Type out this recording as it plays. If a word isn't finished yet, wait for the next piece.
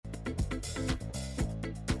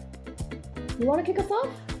You want to kick us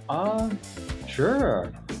off?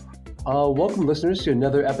 Sure. Welcome, listeners, to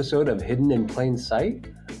another episode of Hidden in Plain Sight.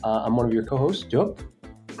 I'm one of your co-hosts, Dup.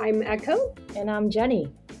 I'm Echo. And I'm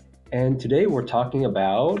Jenny. And today we're talking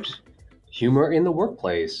about humor in the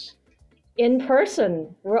workplace. In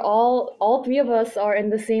person. We're all three of us are in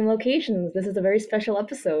the same locations. This is a very special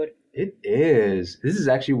episode. It is. This is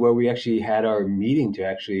actually where we actually had our meeting to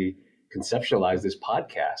actually conceptualize this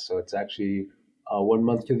podcast. So it's actually 1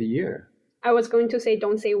 month to the year. I was going to say,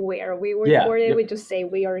 don't say where we were recorded. Yep. We just say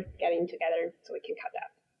we are getting together, so we can cut that.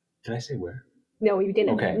 Did I say where? No, you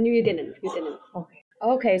didn't. Okay. No, you didn't.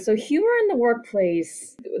 Okay, so humor in the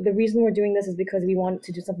workplace. The reason we're doing this is because we want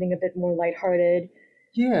to do something a bit more lighthearted.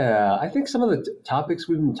 Yeah, I think some of the topics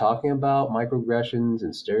we've been talking about, microaggressions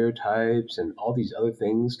and stereotypes and all these other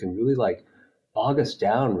things, can really bog us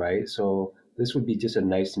down, right? So this would be just a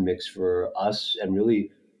nice mix for us and really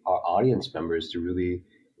our audience members to really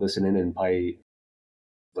listen in and probably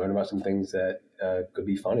learn about some things that could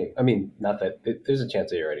be funny. I mean, not that there's a chance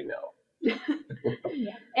that you already know.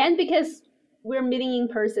 Yeah. And because we're meeting in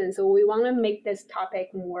person, so we want to make this topic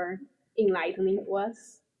more enlightening to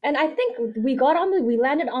us. And I think we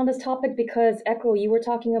landed on this topic because, Echo, you were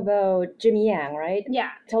talking about Jimmy Yang, right? Yeah.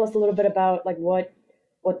 Tell us a little bit about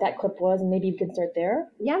what that clip was, and maybe we can start there.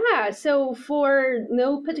 Yeah, so for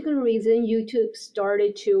no particular reason, YouTube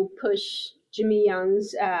started to push Jimmy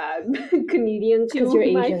Young's comedian to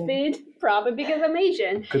my feed, probably because I'm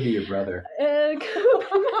Asian. Could be your brother. Yeah,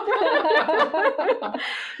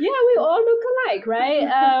 we all look alike,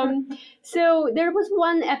 right? So there was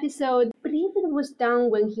one episode, I believe it was done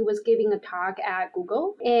when he was giving a talk at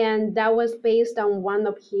Google, and that was based on one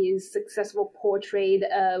of his successful portrait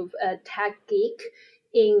of a tech geek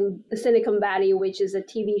in Silicon Valley, which is a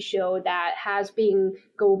TV show that has been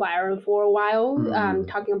go viral for a while,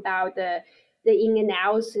 talking about the in and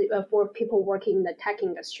outs for people working in the tech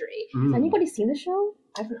industry. Has anybody seen the show?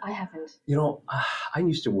 I haven't. You know, I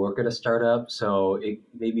used to work at a startup, so it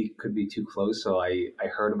maybe could be too close. So I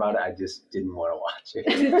heard about it. I just didn't want to watch it.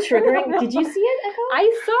 Triggering. Did you see it, Echo?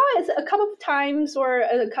 I saw it a couple of times or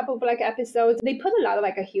a couple of episodes. They put a lot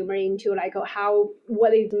of humor into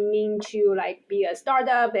what it means to be a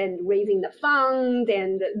startup and raising the fund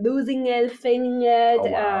and losing it, failing it.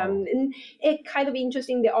 Oh, wow. And it kind of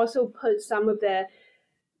interesting. They also put some of the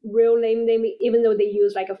real name, even though they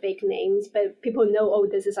use a fake names, but people know,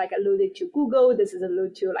 this is alluded to Google, this is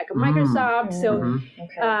alluded to Microsoft. So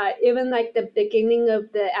even the beginning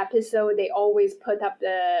of the episode, they always put up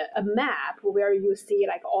a map where you see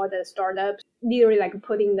all the startups literally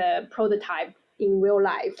putting the prototype in real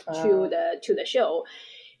life to the show.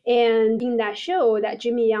 And in that show, that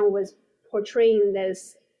Jimmy Yang was portraying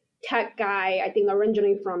this tech guy, I think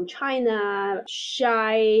originally from China,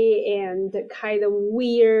 shy and kind of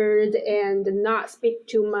weird and not speak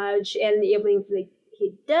too much. And even if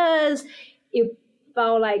he does, it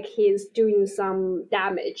felt like he's doing some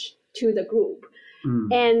damage to the group.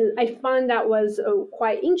 And I found that was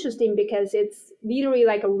quite interesting because it's literally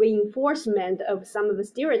a reinforcement of some of the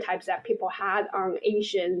stereotypes that people had on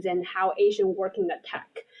Asians and how Asians work in the tech.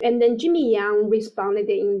 And then Jimmy Yang responded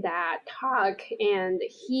in that talk, and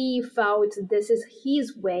he felt this is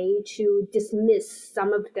his way to dismiss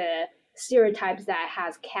some of the stereotypes that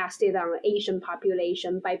has casted on Asian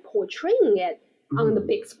population by portraying it on the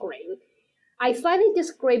big screen. I slightly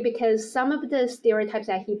disagree because some of the stereotypes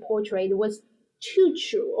that he portrayed was too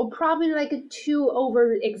true, or probably too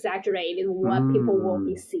over exaggerated what people will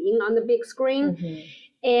be seeing on the big screen.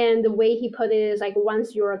 And the way he put it is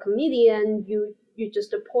once you're a comedian, you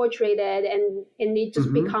just portray it and it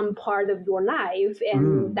just become part of your life.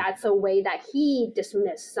 And that's a way that he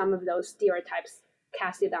dismissed some of those stereotypes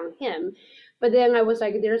casted on him. But then I was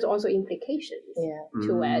there's also implications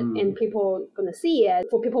to it, and people gonna see it.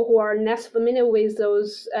 For people who are less familiar with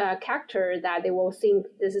those characters, that they will think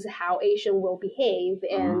this is how Asian will behave,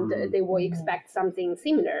 and they will expect something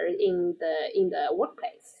similar in the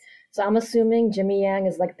workplace. So I'm assuming Jimmy Yang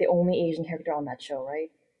is the only Asian character on that show,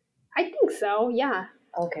 right? I think so, yeah.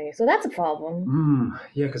 Okay, so that's a problem.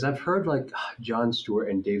 Yeah, because I've heard Jon Stewart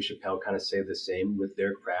and Dave Chappelle kind of say the same with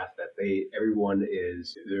their craft, that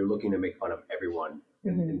they're looking to make fun of everyone,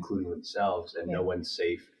 including themselves, and no one's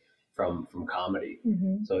safe from comedy.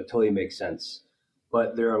 So it totally makes sense.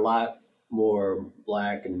 But there are a lot more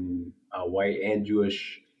Black and white and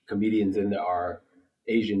Jewish comedians than there are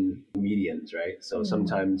Asian comedians, right? So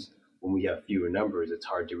sometimes when we have fewer numbers, it's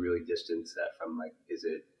hard to really distance that from is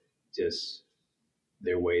it just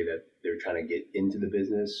their way that they're trying to get into the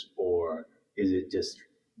business, or is it just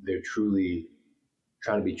they're truly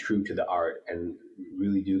trying to be true to the art and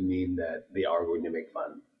really do mean that they are going to make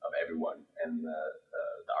fun of everyone and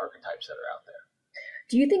the archetypes that are out there.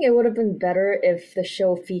 Do you think it would have been better if the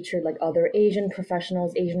show featured like other Asian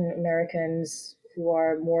professionals, Asian Americans who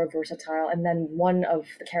are more versatile, and then one of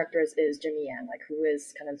the characters is Jimmy Yang, like who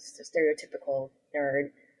is kind of a stereotypical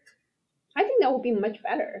nerd? I think that would be much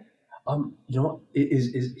better. You know what?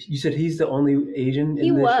 Is you said he's the only Asian in He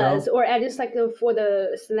the was, show? or at least like for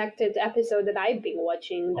the selected episode that I've been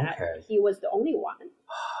watching, that Okay. he was the only one.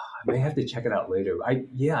 I may have to check it out later.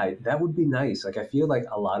 That would be nice. Like I feel like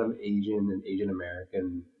a lot of Asian and Asian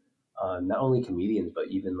American, not only comedians but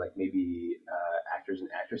even like maybe actors and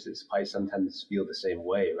actresses probably sometimes feel the same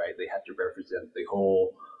way, right? They have to represent the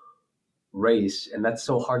whole race, and that's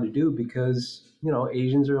so hard to do because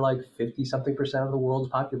Asians are like 50-something% of the world's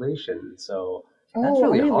population. So that's Oh,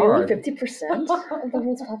 really only hard. 50% of the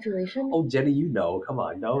world's population? Oh, Jenny, come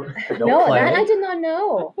on, don't No, play. that I did not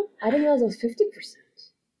know. I didn't realize it was 50%.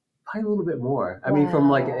 Probably a little bit more. I mean, from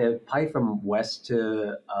like Wow. probably from west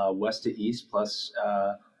to east, plus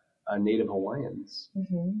Native Hawaiians.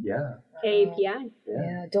 Mm-hmm. Yeah, API.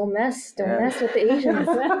 Yeah, don't mess Yeah. with the Asians.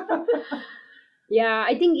 Yeah,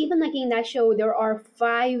 I think even like in that show, there are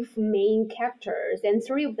 5 main characters, and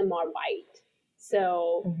 3 of them are white.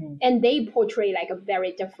 So, Mhm. and they portray like a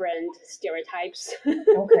very different stereotypes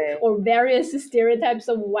Okay. or various stereotypes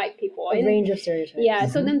of white people. A And range of stereotypes. yeah,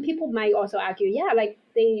 so Mhm. then people might also argue, yeah, like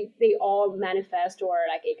they all manifest or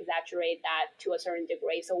like exaggerate that to a certain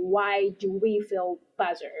degree. So why do we feel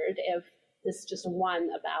buzzed if this is just one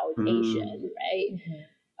about Asian, right?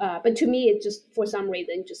 Mhm. But to me, it just for some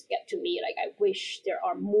reason just get to me like I wish there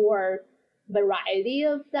are more variety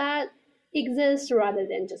of that exists rather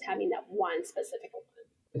than just having that one specific one.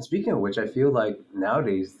 And speaking of which, I feel like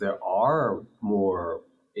nowadays there are more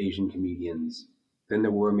Asian comedians than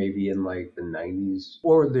there were maybe in like the 90s.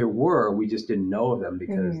 Or there were, we just didn't know of them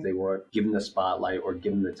because Mhm. they weren't given the spotlight or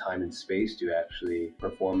given the time and space to actually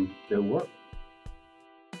perform their work.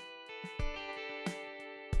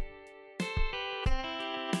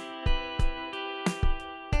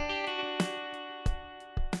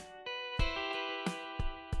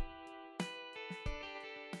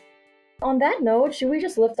 On that note, should we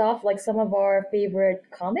just lift off like some of our favorite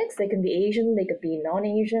comics? They can be Asian, they could be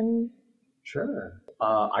non-Asian. Sure.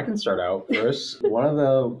 I can start out first. One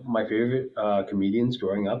of my favorite comedians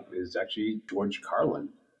growing up is actually George Carlin.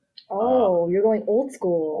 Oh, you're going old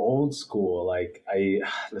school. Old school, like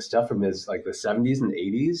the stuff from his like the 70s and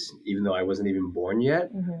 80s, even though I wasn't even born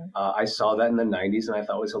yet. Mhm. I saw that in the 90s and I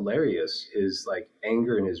thought it was hilarious. His like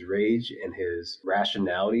anger and his rage and his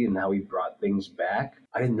rationality and how he brought things back.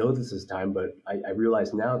 I didn't know this this time, but I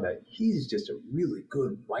realize now that he's just a really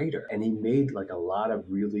good writer, and he made like a lot of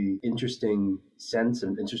really interesting sense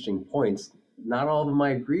and interesting points. Not all of them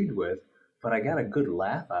I agreed with, but I got a good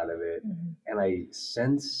laugh out of it. Mhm. And I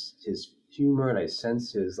sense his humor, and I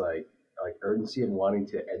sense his like urgency and wanting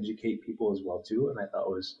to educate people as well too. And I thought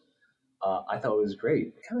it was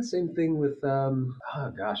great. Kind of same thing with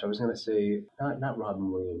oh gosh, I was gonna say not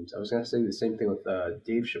Robin Williams. I was gonna say the same thing with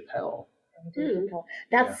Dave Chappelle.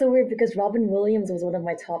 That's so weird because Robin Williams was one of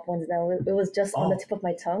my top ones. Now it was just on the tip of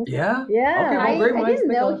my tongue. Yeah. Yeah. Okay, well, I great minds didn't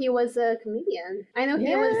think know alike. he was a comedian. I know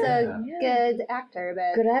he was a Yeah. good actor,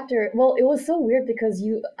 but Good actor. Well, it was so weird because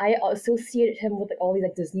I associated him with like all these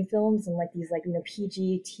like Disney films and like these like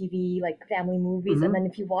PG TV like family movies, Mhm. and then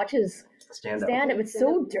if you watch his Stand up. stand up, it's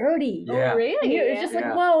so dirty. Yeah. oh really? And it's just like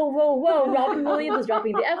Yeah. whoa! Robin Williams is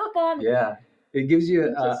dropping the F bomb. Yeah. It gives you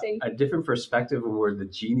Interesting. a different perspective of where the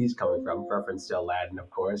genie's coming from. Reference to Aladdin, of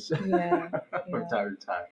course. Yeah. From time to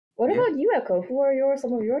time. What Yeah. about you, Echo? Who are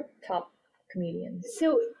some of your top comedians?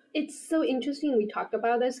 So it's so interesting we talked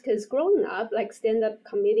about this because growing up, like stand-up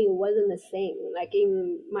comedy wasn't the same. Like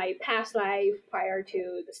in my past life prior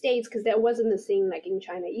to the States, because that wasn't the same like in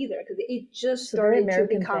China either. Because it just It's a very started to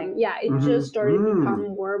American become, thing. yeah, it Mhm. just started to Mm. become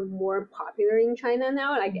more popular in China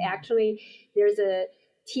now. Like Mhm. actually, there's a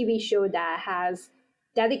TV show that has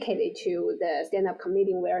dedicated to the stand-up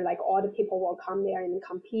comedy where like all the people will come there and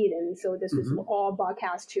compete, and so this is Mhm. all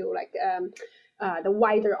broadcast to like the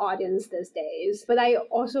wider audience these days. But I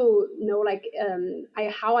also know like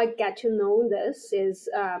how I get to know this is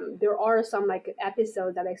there are some like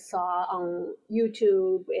episodes that I saw on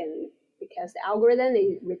YouTube, and because the algorithm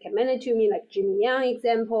they recommended to me, like Jimmy Yang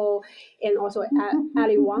example, and also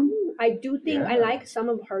Ali Wong. I do think I Yeah. like some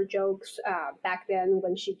of her jokes back then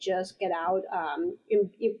when she just get out.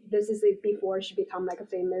 If this is before she become like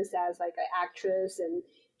famous as like an actress and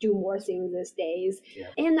do more things these days. Yeah.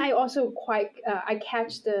 And I also I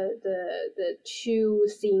catch the two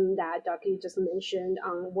scenes that Doc you just mentioned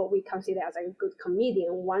on what we consider as a good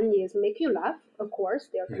comedian. One is make you laugh, of course,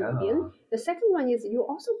 they're comedian. The second one is you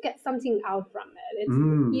also get something out from it.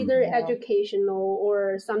 It's either educational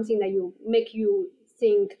or something that make you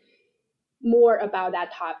think more about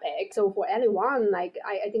that topic. So for Ellie Wang, like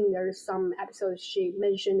I think there's some episodes she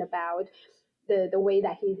mentioned about the way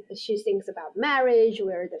that she thinks about marriage,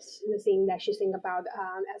 where the thing that she thinks about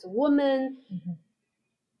as a woman,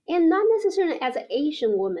 and not necessarily as an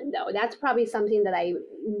Asian woman though. That's probably something that I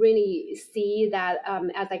really see that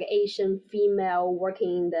as like an Asian female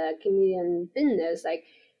working in the comedian business, like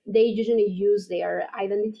they usually use their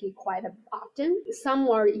identity quite often. Some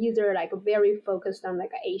are either like very focused on like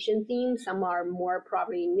an Asian theme. Some are more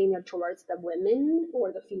probably linear towards the women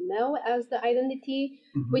or the female as the identity,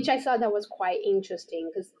 which I thought that was quite interesting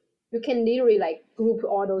because you can literally like group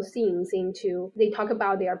all those themes into, they talk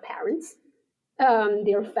about their parents,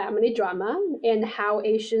 their family drama, and how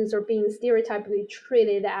Asians are being stereotypically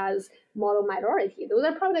treated as model minority. Those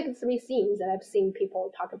are probably like 3 themes that I've seen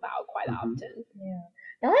people talk about quite often. Yeah.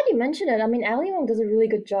 Now that you mention it, I mean, Ali Wong does a really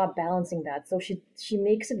good job balancing that. So she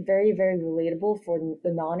makes it very, very relatable for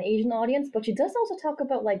the non-Asian audience, but she does also talk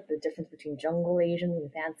about like the difference between jungle Asians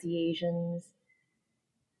and fancy Asians,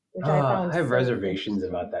 which I found. I have reservations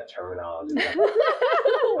about that terminology.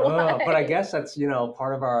 But I guess that's,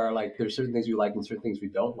 part of our, like, there's certain things we like and certain things we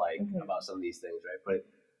don't like about some of these things, right? But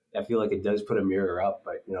I feel like it does put a mirror up,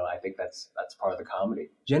 but I think that's part of the comedy.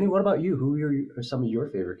 Jenny, what about you? Who are some of your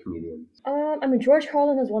favorite comedians? I mean, George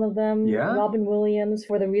Carlin is one of them. Yeah. Robin Williams,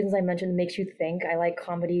 for the reasons I mentioned, makes you think. I like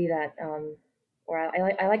comedy that, or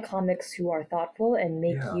I like comics who are thoughtful and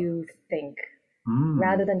make you think,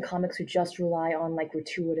 rather than comics who just rely on like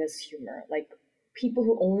gratuitous humor. Like people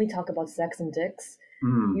who only talk about sex and dicks.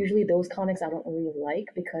 Usually those comics I don't really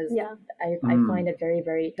like because I find it very,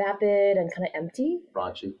 very vapid and kind of empty.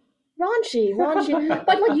 Raunchy.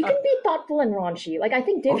 But like you can be thoughtful and raunchy. Like I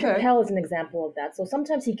think Dave Chappelle is an example of that. So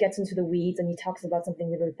sometimes he gets into the weeds and he talks about something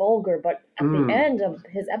really vulgar, but at the end of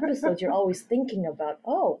his episodes you're always thinking about,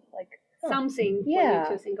 something for you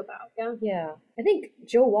to think about. Yeah. I think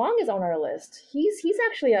Joe Wong is on our list. He's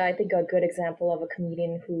actually I think a good example of a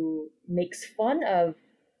comedian who makes fun of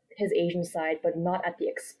his Asian side, but not at the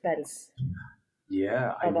expense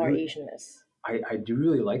of our Asianness. I do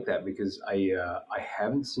really like that because I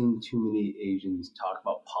haven't seen too many Asians talk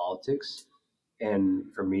about politics, and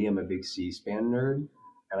for me, I'm a big C-SPAN nerd,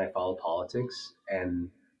 and I follow politics, and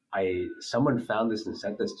someone found this and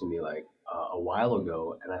sent this to me like a while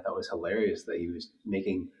ago, and I thought it was hilarious that he was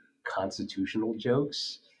making constitutional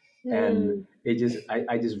jokes. And it just,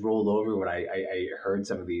 I just rolled over when I heard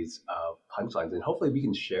some of these punchlines, and hopefully we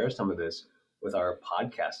can share some of this with our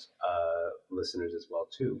podcast listeners as well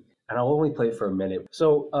too. And I'll only play it for a minute.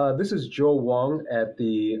 So this is Joe Wong at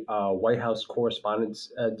the White House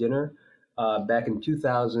Correspondents' Dinner back in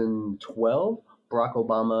 2012. Barack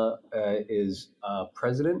Obama is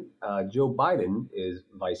president. Joe Biden is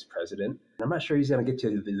vice president. And I'm not sure he's going to get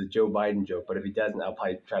to the Joe Biden joke, but if he doesn't, I'll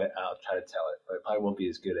try to tell it. But it probably won't be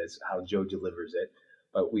as good as how Joe delivers it.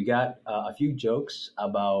 But we got a few jokes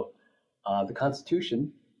about the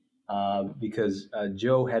Constitution because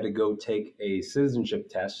Joe had to go take a citizenship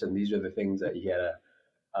test, and these are the things that he had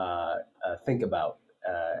to think about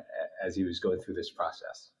as he was going through this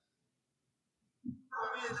process. For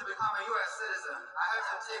me to become a U.S. citizen, I have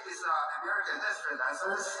to take this American history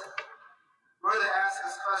lessons where they ask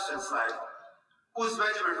us questions like, who's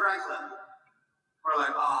Benjamin Franklin? We're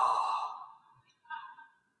like,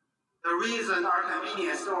 the reason our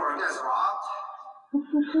convenience store gets robbed.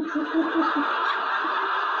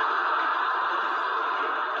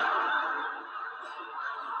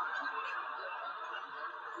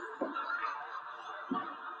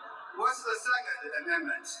 What's the Second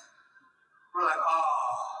Amendment? We're like,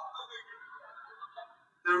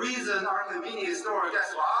 the reason our convenience store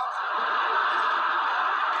gets robbed.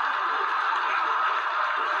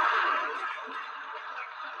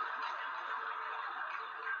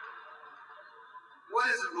 What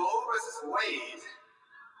is Roe versus Wade?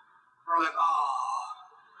 We're like,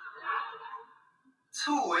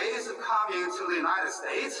 2 ways of coming to the United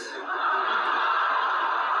States.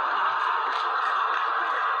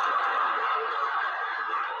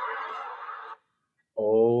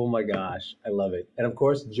 Oh my gosh, I love it. And of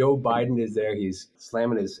course, Joe Biden is there. He's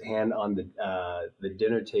slamming his hand on the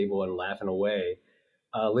dinner table and laughing away.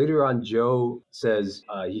 Later on, Joe says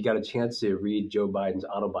he got a chance to read Joe Biden's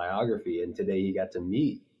autobiography, and today he got to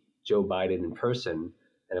meet Joe Biden in person.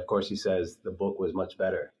 And of course, he says the book was much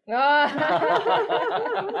better.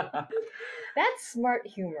 That's smart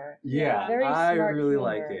humor. Yeah, Very I smart really humor.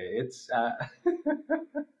 like it. It's And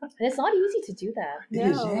it's not easy to do that. it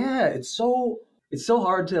is, No. yeah. It's so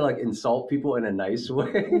hard to like insult people in a nice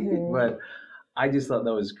way, Mhm. but I just thought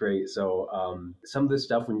that was great. So some of this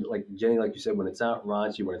stuff, when like Jenny, like you said, when it's not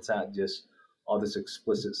raunchy, when it's not just all this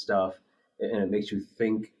explicit stuff, and it makes you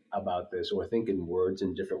think about this or think in words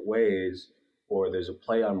in different ways, or there's a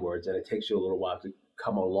play on words, and it takes you a little while to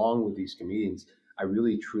come along with these comedians. I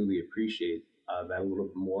really truly appreciate that a little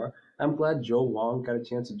bit more. I'm glad Joe Wong got a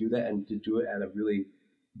chance to do that and to do it at a really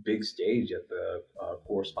big stage at the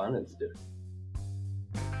Correspondence Dinner.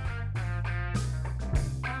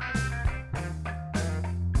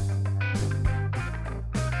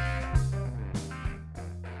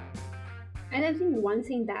 And I think one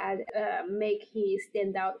thing that make he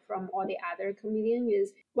stand out from all the other comedians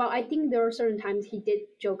is, well, I think there are certain times he did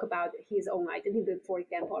joke about his own identity. For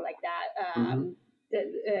example, like that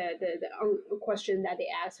the question that they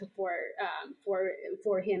asked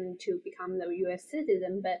for him to become the U.S.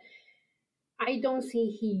 citizen, but I don't see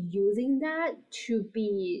he using that to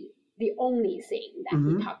be the only thing that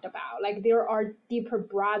he talked about. Like there are deeper,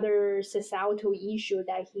 broader societal issue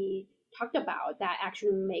that he talked about that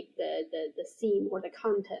actually make the scene or the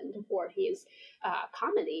content for his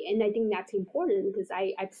comedy. And I think that's important because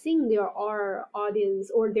I've seen there are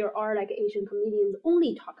audience or there are like Asian comedians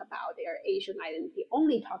only talk about their Asian identity,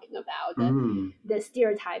 only talking about the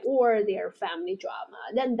stereotype or their family drama.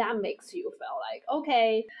 Then that makes you feel like,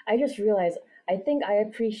 okay. I just realized I think I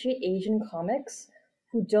appreciate Asian comics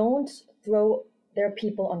who don't throw their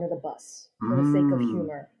people under the bus for the sake of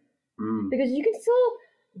humor. Because you can still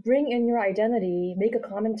bring in your identity, make a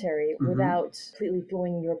commentary without completely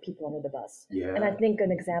throwing your people under the bus. Yeah. And I think an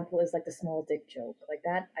example is like the small dick joke. Like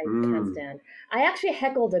that I can't stand. I actually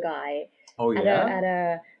heckled a guy at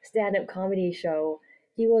a stand-up comedy show.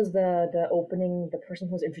 He was the person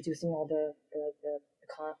who was introducing all the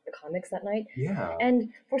comics that night. Yeah.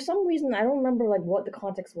 And for some reason, I don't remember like what the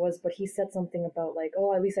context was, but he said something about like,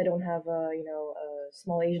 oh, at least I don't have a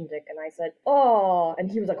small Asian dick. And I said, oh, and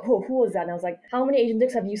he was like, oh, who was that? And I was like, how many Asian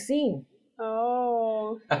dicks have you seen?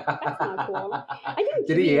 Oh, that's not cool. I think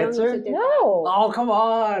Did he answer? No. Oh, come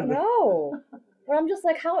on. No. But I'm just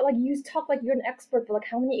like, how, like, you talk like you're an expert, but like,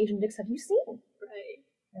 how many Asian dicks have you seen? Right.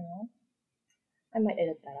 You know? I might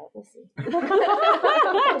edit that out. We'll see.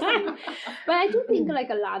 But I do think like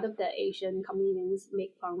a lot of the Asian comedians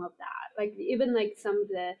make fun of that. Like even like some of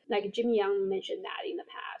the like Jimmy Young mentioned that in the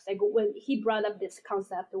past. Like when he brought up this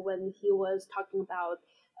concept when he was talking about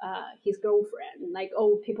his girlfriend, like,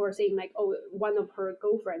 oh, people are saying like, oh, one of her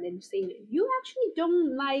girlfriend, and saying you actually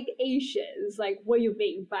don't like Asians. Like, what do you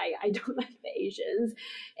mean by I don't like the Asians?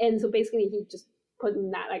 And so basically he just put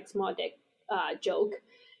in that like small dick joke.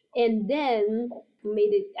 And then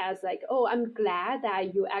made it as like, oh, I'm glad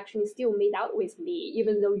that you actually still made out with me,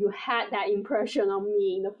 even though you had that impression on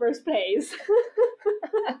me in the first place.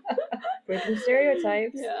 Breaking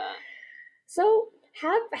stereotypes. Yeah. So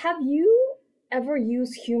have you ever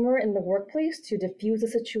used humor in the workplace to diffuse a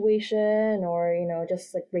situation or,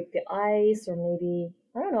 just like break the ice or maybe,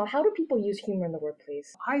 I don't know, how do people use humor in the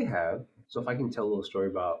workplace? I have. So if I can tell a little story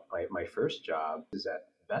about my first job is at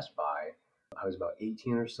Best Buy. I was about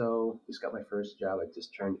 18 or so, just got my first job. I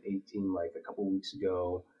just turned 18 like a couple weeks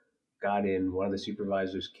ago, got in, one of the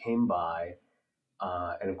supervisors came by,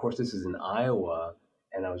 and of course this is in Iowa,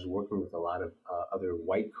 and I was working with a lot of other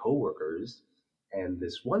white coworkers, and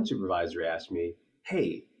this one supervisor asked me,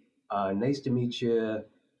 hey, nice to meet you,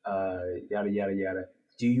 yada, yada, yada,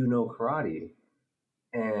 do you know karate?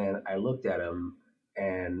 And I looked at him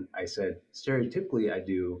and I said, stereotypically I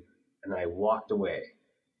do, and I walked away.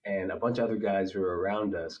 And a bunch of other guys who were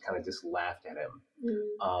around us kind of just laughed at him.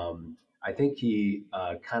 I think he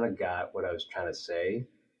kind of got what I was trying to say.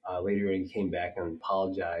 Later he came back and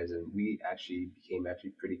apologized, and we became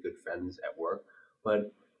pretty good friends at work.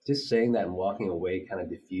 But just saying that and walking away kind of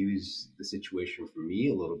diffused the situation for me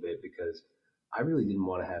a little bit because I really didn't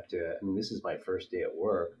want to have to, this is my first day at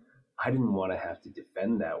work. I didn't want to have to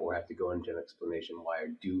defend that or have to go into an explanation why I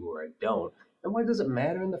do or I don't. And why does it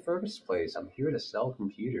matter in the first place? I'm here to sell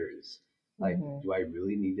computers. Like, do I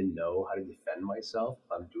really need to know how to defend myself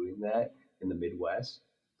if I'm doing that in the Midwest?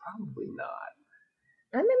 Probably not.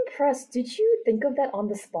 I'm impressed. Did you think of that on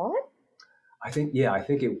the spot? I think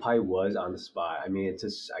it probably was on the spot. It's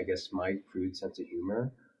just, I guess, my crude sense of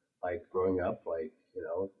humor. Like, growing up,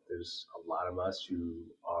 there's a lot of us who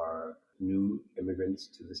are new immigrants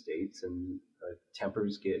to the States, and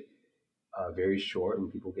tempers get very short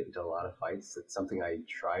and people get into a lot of fights. That's something I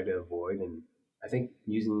try to avoid, and I think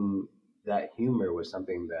using that humor was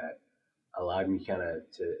something that allowed me kind of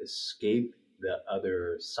to escape the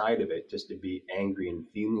other side of it, just to be angry and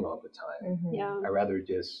fuming all the time. Yeah. I'd rather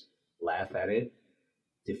just laugh at it,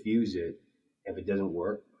 diffuse it. If it doesn't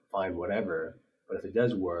work, fine, whatever. But if it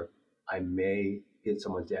does work, I may get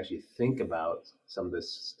someone to actually think about some of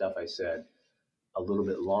this stuff I said a little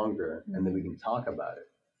bit longer, and then we can talk about it.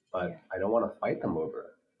 But I don't want to fight them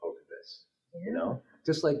over this. You know,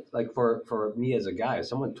 just like for me as a guy, if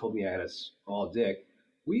someone told me I had a small dick,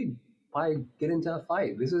 we'd probably get into a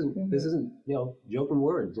fight. This isn't joking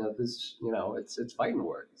words. It's fighting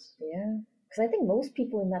words. Yeah, because I think most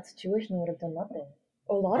people in that situation would have done nothing.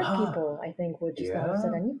 A lot of people, I think, would just not have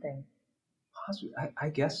said anything. Possibly. I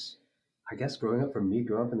guess growing up in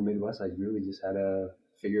the Midwest, I really just had to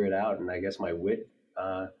figure it out, and I guess my wit.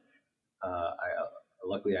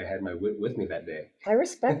 Luckily, I had my wit with me that day. I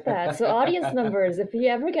respect that. So, audience members, if you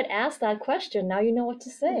ever get asked that question, now you know what to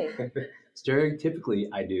say. Stereotypically,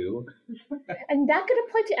 I do. And that could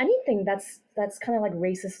apply to anything that's kind of like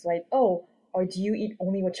racist, like, oh, or do you eat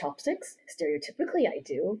only with chopsticks? Stereotypically, I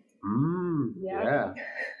do. Yeah.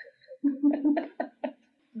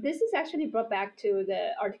 This is actually brought back to the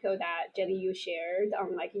article that Jenny, you shared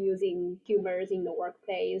on like using humors in the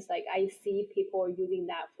workplace. Like I see people using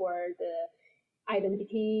that for the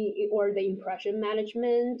identity or the impression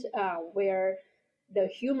management, where the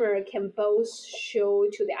humor can both show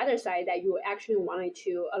to the other side that you actually wanted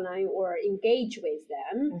to align or engage with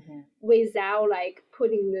them without like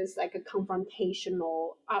putting this like a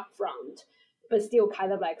confrontational upfront, but still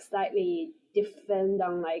kind of like slightly defend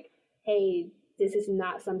on like, hey, this is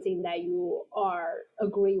not something that you are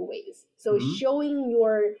agree with. So showing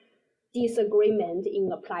your disagreement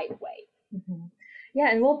in a polite way. Yeah,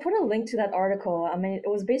 and we'll put a link to that article. I mean, it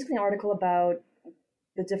was basically an article about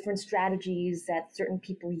the different strategies that certain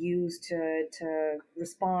people use to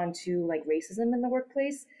respond to like racism in the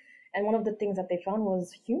workplace. And one of the things that they found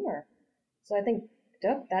was humor. So I think,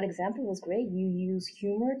 Doug, that example was great. You use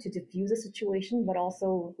humor to diffuse a situation, but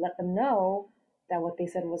also let them know that what they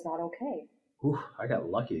said was not okay. Ooh, I got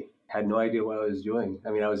lucky. Had no idea what I was doing.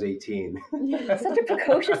 I mean, I was 18. Such a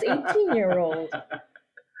precocious 18-year-old.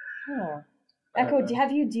 Huh. Echo, do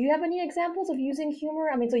you have any examples of using humor?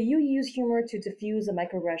 I mean, so you use humor to diffuse a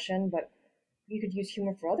microaggression, but you could use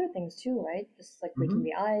humor for other things too, right? Just like breaking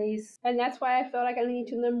the ice. And that's why I felt like I need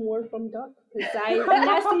to learn more from Doug. Because in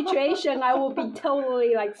that situation, I will be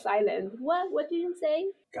totally like silent. What did you say?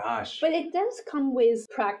 Gosh. But it does come with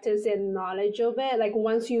practice and knowledge of it. Like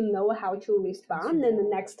once you know how to respond, then the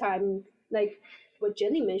next time, like what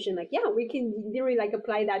Jenny mentioned, like, yeah, we can literally like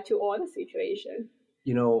apply that to all the situation.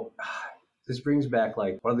 You know, this brings back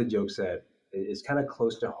like one of the jokes that is kind of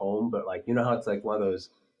close to home, but like, you know how it's like one of those,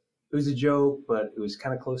 it was a joke, but it was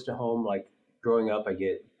kind of close to home. Like growing up, I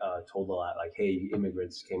get told a lot like, hey,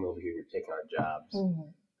 immigrants came over here, you're taking our jobs,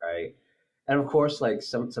 right? And of course, like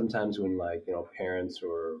sometimes when like, parents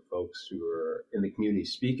or folks who are in the community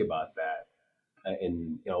speak about that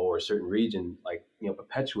in, or a certain region, like,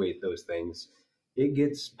 perpetuate those things, it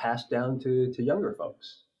gets passed down to younger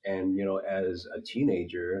folks. And, as a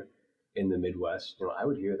teenager in the Midwest, I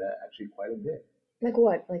would hear that actually quite a bit. Like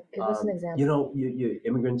what? Like give us an example. You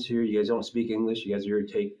immigrants here, you guys don't speak English, you guys are here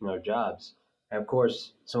taking our jobs. And of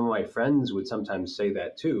course, some of my friends would sometimes say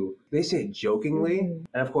that too. They say it jokingly.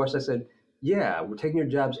 And of course I said, yeah, we're taking your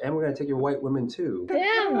jobs and we're going to take your white women too.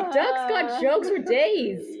 Damn, Doug's got jokes for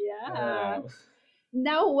days. Yeah.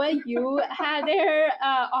 Now what you had there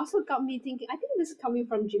also got me thinking, I think this is coming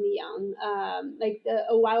from Jimmy Young,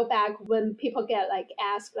 a while back when people get like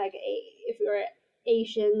asked like if you're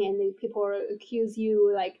Asian and people accuse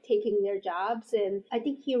you like taking their jobs, and I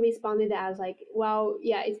think he responded as like, well,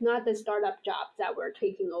 yeah, it's not the startup jobs that we're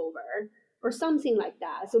taking over or something like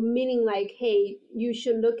that. So meaning like, hey, you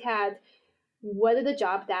should look at what are the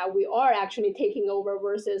job that we are actually taking over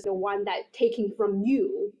versus the one that taking from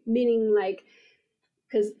you, meaning like,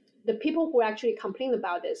 because the people who actually complain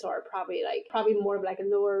about this are probably more of like a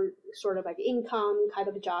lower sort of like income kind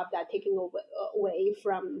of job that taking away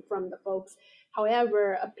from the folks.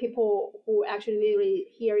 However, people who actually literally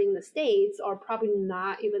here in the States are probably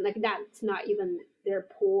not even like that's not even their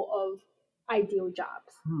pool of ideal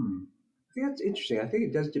jobs. I think that's interesting. I think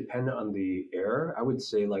it does depend on the era. I would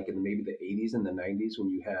say like in maybe the 80s and the 90s when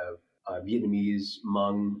you have Vietnamese,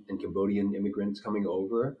 Hmong, and Cambodian immigrants coming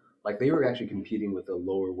over. Like they were actually competing with a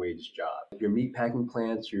lower wage job. Your meat packing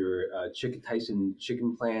plants, your Tyson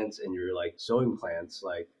chicken plants, and your like sewing plants,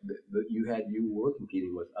 like you were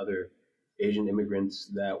competing with other Asian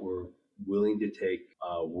immigrants that were willing to take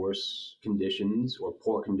worse conditions or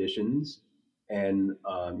poor conditions and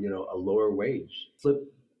a lower wage. Flip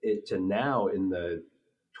it to now in the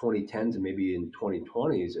 2010s and maybe in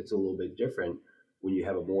 2020s, it's a little bit different when you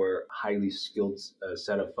have a more highly skilled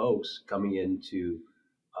set of folks coming in to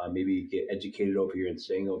maybe get educated over here and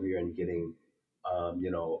staying over here and getting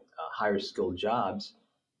higher skilled jobs.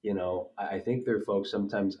 I think there are folks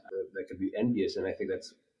sometimes that could be envious, and I think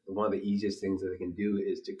that's one of the easiest things that they can do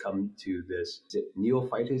is to come to this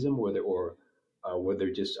neophytism, where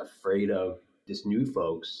they're just afraid of just new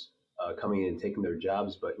folks coming in and taking their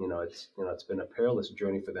jobs. But it's been a perilous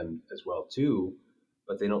journey for them as well too.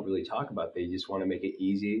 But they don't really talk about it. They just want to make it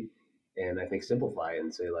easy, and I think simplify it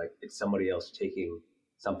and say like it's somebody else taking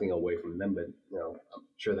something away from them. But I'm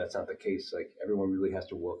sure that's not the case. Like everyone really has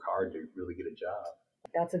to work hard to really get a job.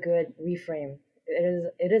 That's a good reframe.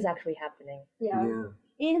 It is actually happening. Yeah.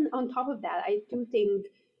 And on top of that, I do think,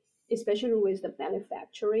 especially with the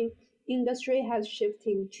manufacturing industry has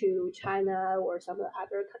shifting to China or some of the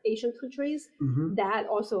other Asian countries, that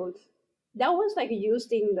was like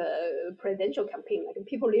used in the presidential campaign. Like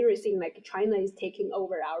people literally saying like China is taking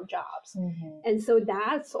over our jobs. And so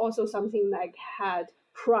that's also something like had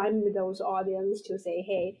primed those audience to say,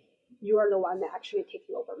 hey, you are the one actually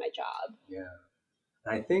taking over my job. Yeah.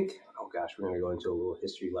 I think, oh gosh, we're going to go into a little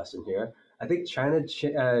history lesson here. I think China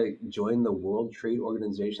joined the World Trade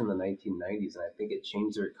Organization in the 1990s, and I think it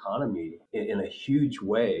changed their economy in a huge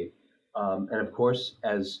way. And of course,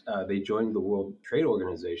 as they joined the World Trade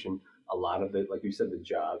Organization, a lot of it, like you said, the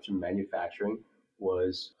jobs and manufacturing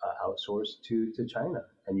was outsourced to China.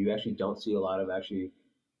 And you actually don't see a lot of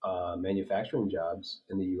manufacturing jobs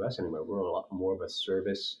in the U.S. anymore. We're a lot more of a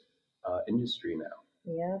service industry now.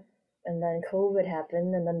 Yeah. And then COVID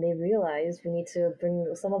happened, and then they realized we need to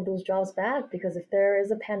bring some of those jobs back, because if there is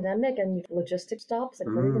a pandemic and logistics stops, like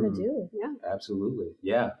what are you going to do? Yeah, absolutely.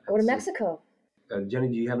 Yeah. Go to Mexico. Jenny,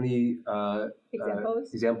 do you have any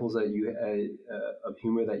examples that you of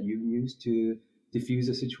humor that you use to diffuse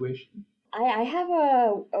a situation? I have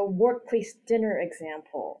a workplace dinner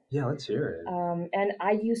example. Yeah, let's hear it. And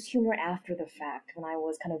I used humor after the fact when I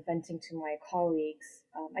was kind of venting to my colleagues.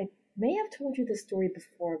 I may have told you this story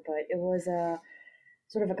before, but it was a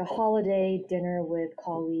sort of like a holiday dinner with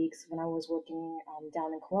colleagues when I was working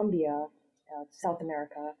down in Colombia, South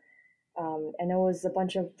America. And there was a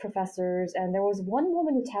bunch of professors, and there was one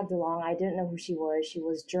woman who tagged along. I didn't know who she was. She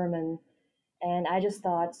was German. And I just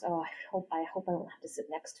thought, oh, I hope I don't have to sit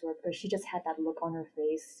next to her, because she just had that look on her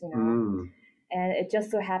face, And it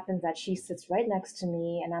just so happens that she sits right next to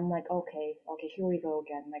me, and I'm like, okay, here we go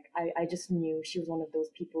again. Like, I just knew she was one of those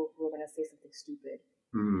people who were going to say something stupid.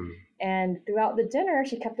 And throughout the dinner,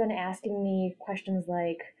 she kept on asking me questions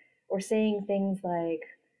like, or saying things like,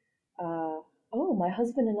 oh, my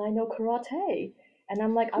husband and I know karate. And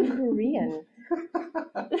I'm like, I'm Korean.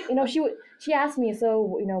 She asked me, so,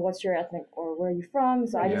 what's your ethnic, or where are you from?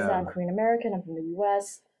 So I just said, I'm Korean American, I'm from the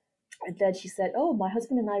US. And then she said, oh, my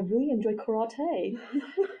husband and I really enjoy karate.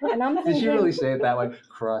 And I'm thinking, did she really say it that way?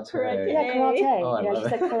 Karate. Yeah, karate. Oh, she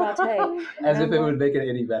said karate. As if it would make it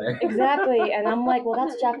any better. Exactly. And I'm like, well,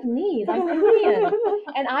 that's Japanese. I'm Korean.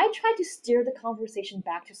 And I tried to steer the conversation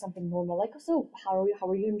back to something normal. Like, so how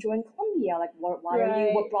are you enjoying Colombia? Like, what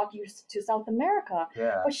brought you to South America?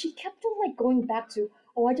 Yeah. But she kept on like going back to,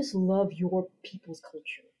 oh, I just love your people's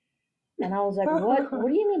culture. And I was like, what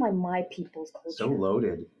do you mean by my people's culture? So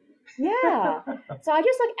loaded. Yeah. So I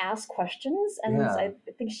just like asked questions, and I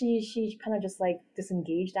think she kind of just like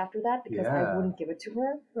disengaged after that, because I wouldn't give it to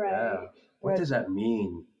her. Right. Yeah. What does that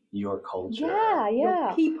mean? Your culture. Yeah.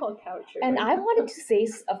 Your people culture. And I wanted to say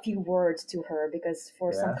a few words to her, because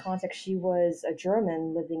for some context, she was a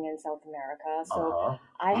German living in South America. So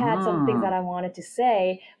I had some things that I wanted to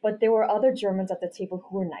say, but there were other Germans at the table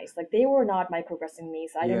who were nice. Like, they were not microaggressing me,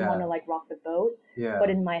 so I didn't want to like rock the boat. Yeah. But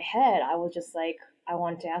in my head, I was just like, I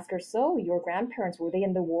wanted to ask her, so your grandparents, were they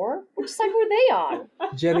in the war? Which side were they on?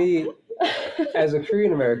 Jenny, as a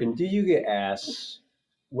Korean American, do you get asked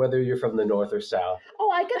whether you're from the North or South?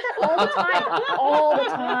 Oh, I get that all the time. All the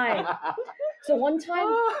time. So one time,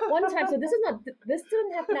 so this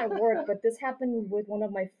didn't happen at work, but this happened with one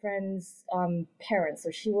of my friend's parents.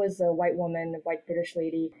 So she was a white woman, a white British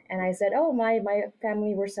lady. And I said, oh, my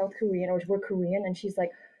family were South Korean, or we're Korean. And she's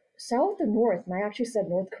like, South or North? And I actually said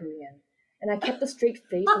North Korean. And I kept a straight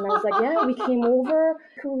face, and I was like, yeah, we came over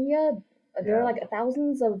Korea. There are like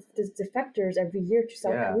thousands of defectors every year to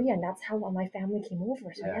South Korea, and that's how my family came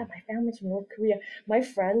over. So my family's from North Korea. My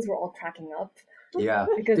friends were all cracking up. Yeah.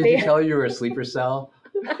 Because Did you tell her you were a sleeper cell?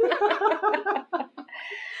 Yeah,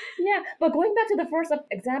 but going back to the first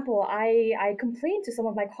example, I complained to some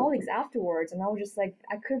of my colleagues afterwards, and I was just like,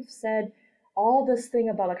 I could have said, all this thing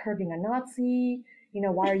about like her being a Nazi.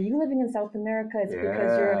 Why are you living in South America? It's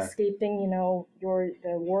because you're escaping,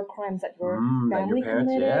 the war crimes that your family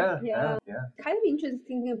committed. Yeah. Kind of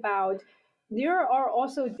interesting about there are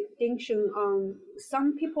also distinction on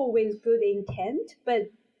some people with good intent, but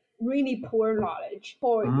really poor knowledge.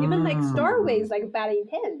 Or even like Starways, like bad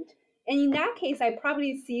intent. And in that case, I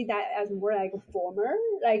probably see that as more like a former,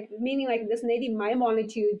 like meaning like this lady might wanted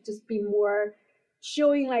to just be more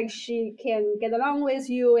showing like she can get along with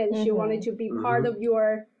you and she wanted to be part of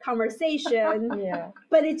your conversation. Yeah.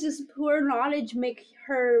 But it's just poor knowledge make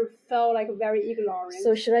her feel like very ignorant.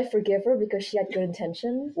 So should I forgive her because she had good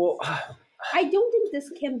intention? Well, I don't think this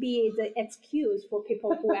can be the excuse for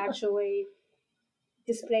people who actually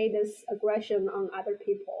display this aggression on other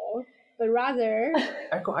people, but rather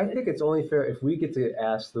Echo, I think it's only fair if we get to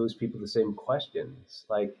ask those people the same questions.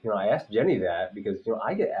 Like, I asked Jenny that because,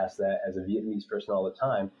 I get asked that as a Vietnamese person all the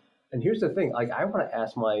time. And here's the thing, like, I want to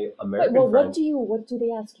ask my American friends. What do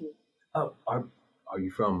they ask you? Oh, are you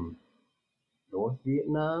from North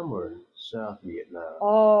Vietnam or South Vietnam?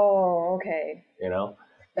 Oh, okay.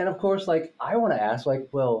 And of course, like, I want to ask, like,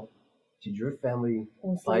 well, did your family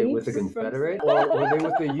fight with the Confederate or were they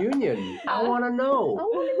with the Union? I want to know. I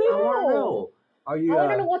want to know. Are you? I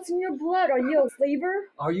want to know what's in your blood. Are you a slaver?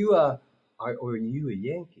 Are you a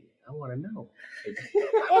Yankee? I want to know.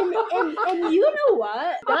 and you know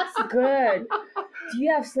what? That's good. Do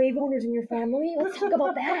you have slave owners in your family? Let's talk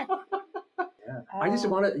about that. Yeah. I just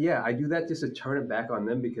want to. Yeah, I do that just to turn it back on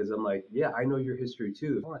them because I'm like, yeah, I know your history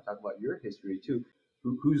too. I want to talk about your history too.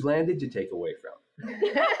 Whose land did you take away from?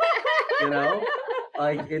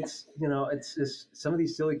 Like it's just some of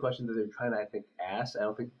these silly questions that they're trying to, I think, ask. I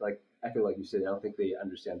don't think, like, I feel like you said, I don't think they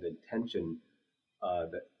understand the intention.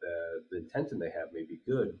 That the intention they have may be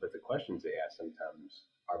good, but the questions they ask sometimes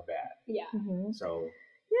are bad. Yeah. Mm-hmm. So.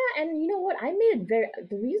 Yeah, and you know what?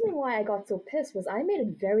 The reason why I got so pissed was I made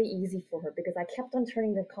it very easy for her because I kept on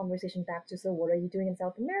turning the conversation back to, so what are you doing in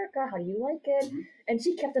South America? How do you like it? Mm-hmm. And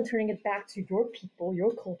she kept on turning it back to your people,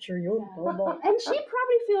 your culture, your blah, blah. And she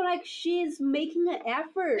probably feel like she's making an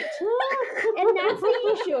effort. And that's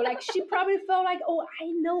the issue. Like she probably felt like, oh,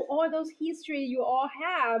 I know all those history you all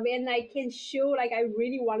have and I can show like I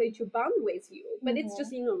really wanted to bond with you. But it's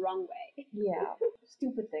just in the wrong way. Yeah.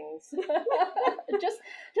 Stupid things. just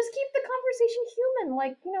keep the conversation human.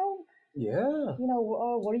 Like, Yeah.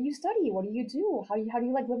 What do you study? What do you do? How do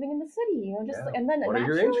you like living in the city? And then what are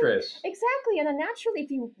your interests? Exactly. And then naturally,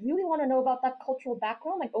 if you really want to know about that cultural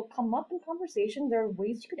background, like, come up in conversation. There are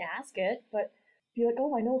ways you could ask it, but be like,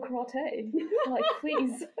 oh, I know karate. Like,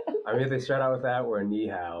 please. I mean, if they start out with that or a ni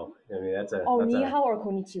hao, I mean, that's ni hao or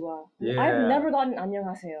konnichiwa. Yeah. I've never gotten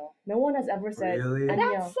안녕하세요. No one has ever said really?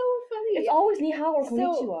 That's so funny. It's always ni hao or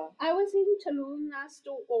konnichiwa. So I was in Tulum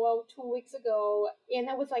 2 weeks ago, and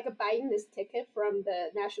I was like buying this ticket from the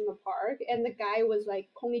national park, and the guy was like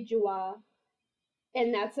konnichiwa,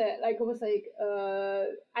 and that's it. Like it was like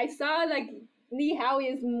I saw like ni hao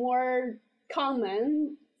is more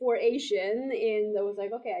common for Asian, and I was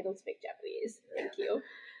like, okay, I don't speak Japanese. Thank you.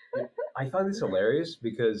 I find this hilarious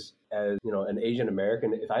because as an Asian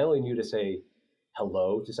American, if I only knew to say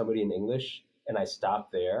hello to somebody in English and I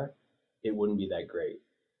stopped there, it wouldn't be that great.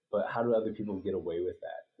 But how do other people get away with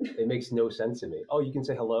that? It makes no sense to me. Oh, you can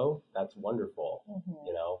say hello? That's wonderful.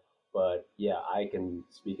 But yeah, I can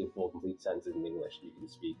speak in full, complete sentences in English. You can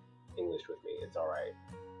speak English with me. It's all right.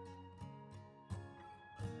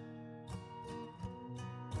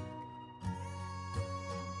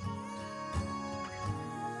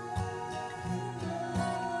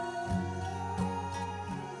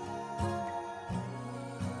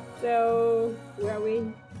 So, where are we?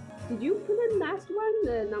 Did you put in last one,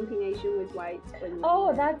 the non-Asian with white?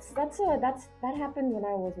 Oh, that happened when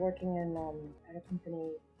I was working in at a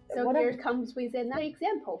company. So here comes with another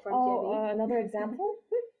example from Jenny. Another example?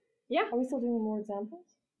 Yeah. Are we still doing more examples?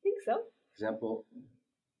 I think so. Example.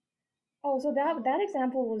 Oh, so that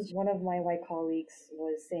example was one of my white colleagues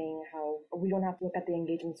was saying how we don't have to look at the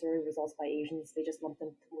engagement survey results by Asians; they just lump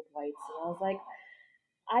them with whites. And I was like,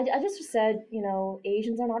 I just said,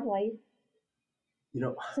 Asians are not white.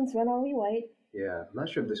 Since when are we white? Yeah, I'm not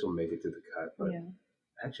sure if this will make it to the cut, but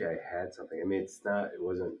actually I had something. I mean, it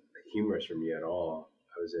wasn't humorous for me at all.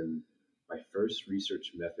 I was in my first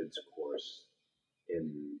research methods course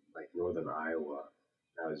in like northern Iowa.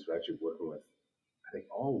 I was actually working with, I think,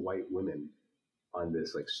 all white women on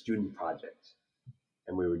this like student project,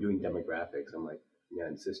 and we were doing demographics. I'm like, I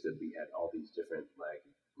insisted we had all these different like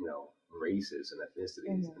races and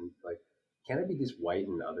ethnicities, and like, can it be just white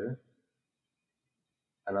and other?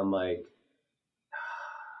 And I'm like,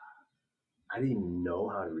 I didn't even know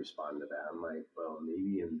how to respond to that. I'm like, well,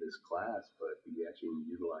 maybe in this class, but if we actually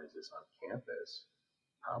utilize this on campus,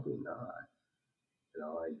 probably not.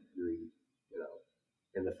 I really,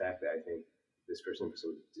 and the fact that I think this person was so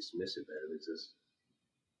dismissive that it was just,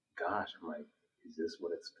 gosh, I'm like, is this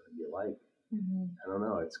what it's going to be like? I don't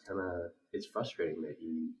know. It's frustrating that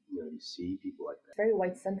you see people like that. Very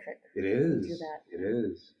white centric. It is. Do that. It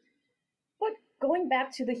is. But going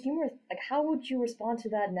back to the humor, like, how would you respond to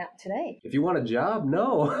that today? If you want a job,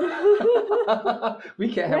 no.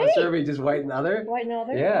 We can't have a Great. survey just white and other. White and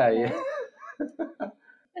other? Yeah, Okay. yeah.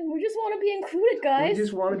 And we just want to be included, guys. We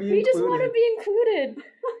just want to be We included. just want to be included.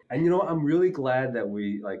 And I'm really glad that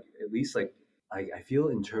we at least I feel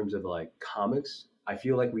in terms of comics, I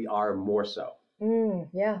feel like we are more so.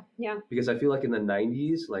 Yeah. Because I feel like in the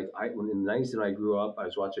 90s, when in the 90s when I grew up, I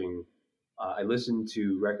was watching, I listened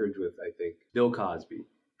to records with, I think, Bill Cosby,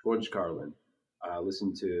 George Carlin. I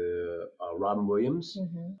listened to Robin Williams.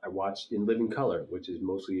 I watched In Living Color, which is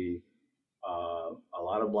mostly a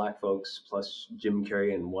lot of black folks plus Jim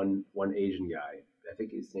Carrey and one Asian guy. I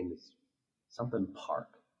think his name is something Park.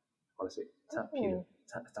 I want to say it's not Peter.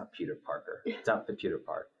 It's not Peter Parker. It's not the Peter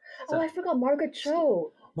Park. I forgot Margaret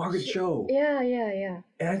Cho. Margaret Cho. Yeah.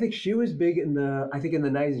 And I think she was big in the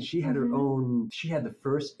 90s, and she had her own, she had the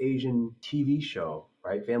first Asian TV show,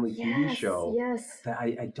 right? Family TV show. Yes. That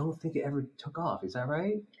I don't think it ever took off. Is that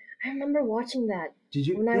right? I remember watching that. Did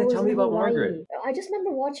you? When I was tell me in about Hawaii. Margaret. I just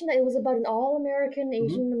remember watching that. It was about an all-American,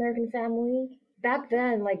 Asian American family. Back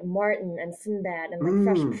then, like Martin and Sinbad and like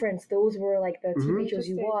Fresh Prince, those were like the TV shows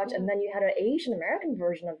you watch. And then you had an Asian American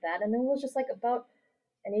version of that, and then it was just like about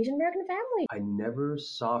an Asian American family. I never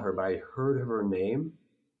saw her, but I heard of her name.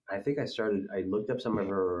 I think I looked up some of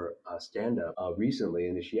her stand-up recently,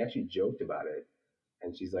 and she actually joked about it.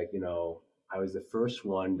 And she's like, I was the first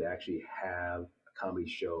one to actually have a comedy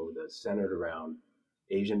show that's centered around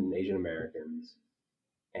Asian Americans.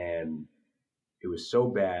 And it was so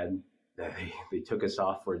bad that they took us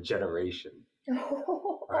off for a generation.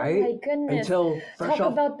 Right? Oh my goodness. Talk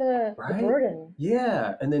about the burden.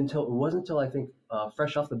 Yeah. And then it wasn't until I think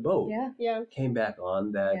Fresh Off the Boat came back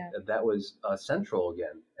on that was central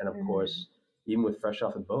again. And of course, even with Fresh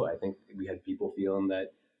Off the Boat, I think we had people feeling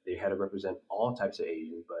that they had to represent all types of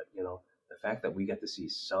Asians. But, the fact that we got to see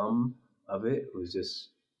some of it was just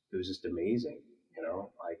amazing.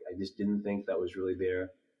 I just didn't think that was really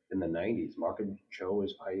there in the 90s. Margaret Cho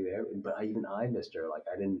was probably there, but I missed her.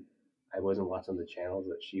 I wasn't watching the channels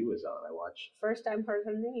that she was on. I watched. First time heard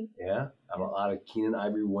her name. Yeah, a lot of Keenen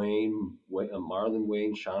Ivory Wayne, Marlon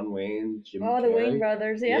Wayne, Shawn Wayne, Jim Carrey. The Wayne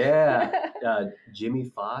brothers, yeah.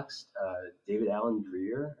 Jimmy Fox, David Allen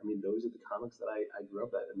Greer. I mean, those are the comics that I grew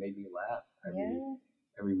up at that made me laugh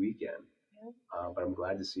every weekend. Yeah. But I'm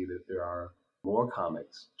glad to see that there are more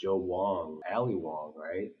comics. Joe Wong, Ali Wong,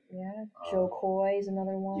 right? Yeah. Joe Coy is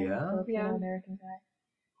another one. Yeah. Filipino American guy.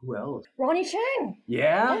 Who else? Ronnie Chang.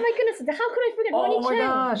 Yeah. Oh my goodness! How could I forget Ronnie Chang? Oh my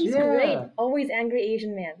gosh! He's great. Always angry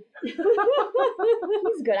Asian man. He's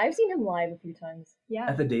good. I've seen him live a few times. Yeah.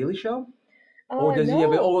 At the Daily Show? Or does he have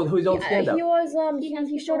his own stand-up? He was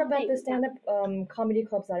he showed up at the stand-up comedy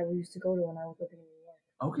clubs that we used to go to when I was living in New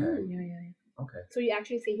York. Okay. Yeah. Okay. So you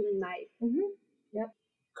actually see him live. Yep.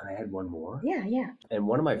 Can I add one more? Yeah. And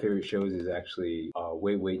one of my favorite shows is actually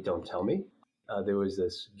Wait, Don't Tell Me. There was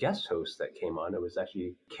this guest host that came on. It was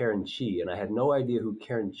actually Karen Chi, and I had no idea who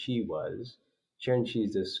Karen Chi was. Karen Chi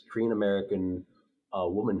is this Korean-American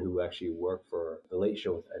woman who actually worked for The Late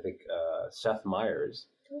Show with, I think, Seth Meyers.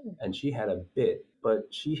 And she had a bit, but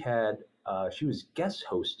she was guest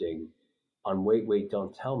hosting on Wait,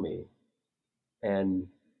 Don't Tell Me. And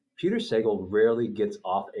Peter Sagal rarely gets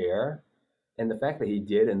off air. And the fact that he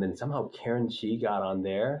did, and then somehow Karen Chi got on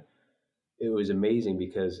there, it was amazing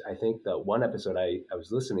because I think that one episode I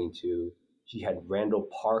was listening to, she had Randall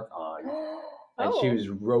Park on. And she was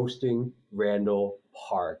roasting Randall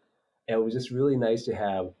Park. And it was just really nice to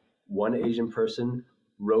have one Asian person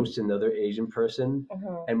roast another Asian person.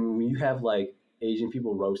 And when you have Asian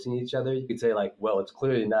people roasting each other, you could say well, it's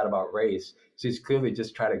clearly not about race. She's clearly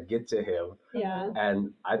just trying to get to him. Yeah.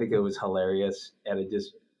 And I think it was hilarious, and it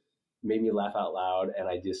just made me laugh out loud. And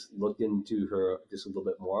I just looked into her just a little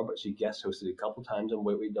bit more. But she guest hosted a couple times on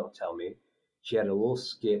Wait, Don't Tell Me. She had a little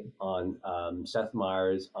skit on Seth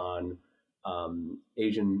Meyers on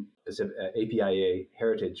Asian Pacific APIA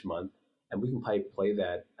Heritage Month. And we can probably play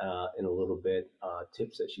that in a little bit,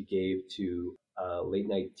 tips that she gave to late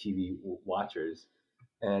night TV watchers.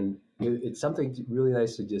 And it's something really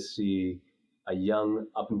nice to just see a young,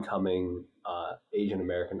 up and coming Asian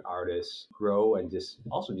American artists grow and just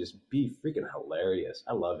be freaking hilarious.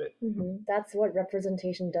 I love it. That's what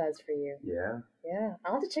representation does for you. Yeah. Yeah,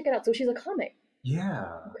 I'll have to check it out. So she's a comic.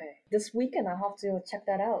 Yeah. Okay. This weekend I'll have to check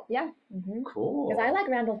that out. Yeah. Cool. Because I like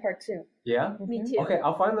Randall Park too. Yeah. Me too. Okay,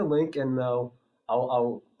 I'll find the link and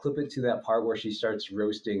I'll clip it to that part where she starts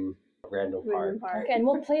roasting Randall Park. Okay, and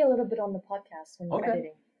we'll play a little bit on the podcast when we're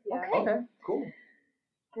editing. Yeah. Okay. Okay. Cool.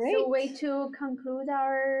 Great. So way to conclude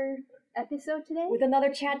our episode today. With another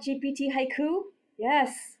ChatGPT haiku?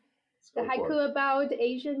 Yes. The haiku about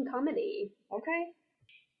Asian comedy. Okay.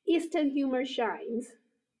 Eastern humor shines.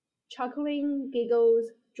 Chuckling, giggles,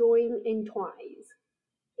 join entwines.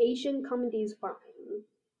 Asian comedy's fine.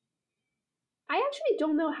 I actually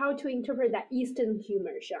don't know how to interpret that Eastern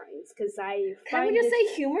humor shines because I Can we just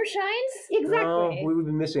say humor shines? Exactly. No, we've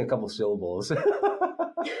been missing a couple syllables.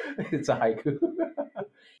 It's a haiku.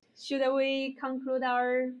 Should we conclude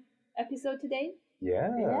our episode today?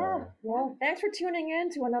 Yeah. Well, thanks for tuning in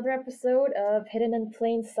to another episode of Hidden in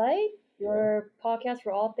Plain Sight, your podcast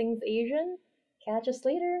for all things Asian. Catch us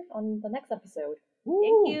later on the next episode.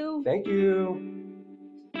 Thank you. Thank you.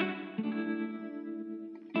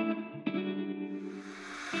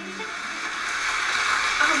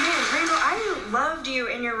 Randall, I loved you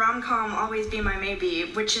in your rom-com Always Be My Maybe,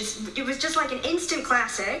 it was just like an instant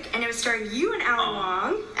classic, and it was starring you and Ali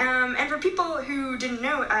Wong. And for people who didn't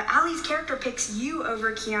know, Ali's character picks you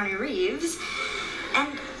over Keanu Reeves.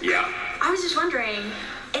 And I was just wondering,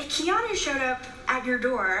 if Keanu showed up at your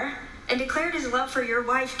door and declared his love for your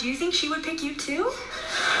wife, do you think she would pick you too?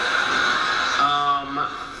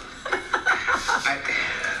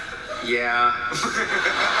 Yeah.